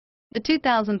The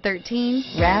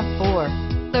 2013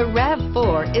 RAV4. The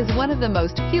RAV4 is one of the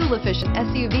most fuel-efficient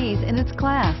SUVs in its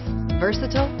class.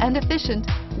 Versatile and efficient,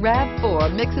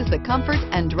 RAV4 mixes the comfort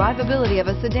and drivability of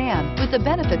a sedan with the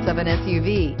benefits of an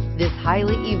SUV. This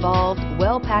highly evolved,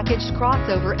 well-packaged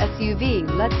crossover SUV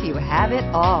lets you have it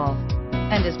all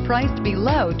and is priced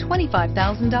below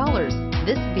 $25,000.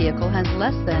 This vehicle has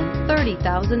less than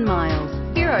 30,000 miles.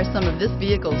 Here are some of this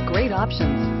vehicle's great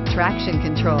options: traction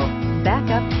control,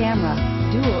 backup camera,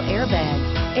 dual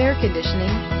airbags, air conditioning,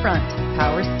 front,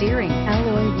 power steering,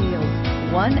 alloy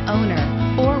wheels, one owner,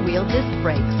 four-wheel disc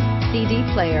brakes, CD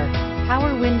player,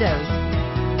 power windows.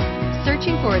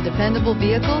 Searching for a dependable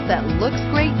vehicle that looks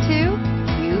great too?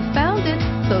 You found it,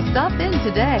 so stop in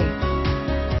today.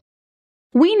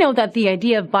 We know that the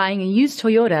idea of buying a used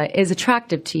Toyota is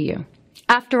attractive to you.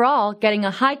 After all, getting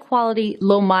a high-quality,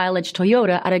 low-mileage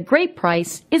Toyota at a great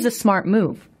price is a smart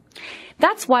move.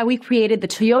 That's why we created the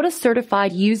Toyota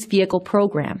Certified Used Vehicle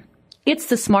Program. It's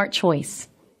the smart choice.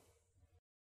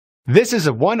 This is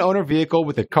a one-owner vehicle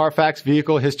with a CARFAX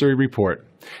Vehicle History Report.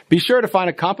 Be sure to find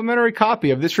a complimentary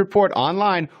copy of this report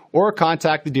online or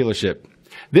contact the dealership.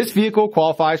 This vehicle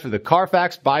qualifies for the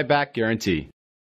CARFAX Buyback Guarantee.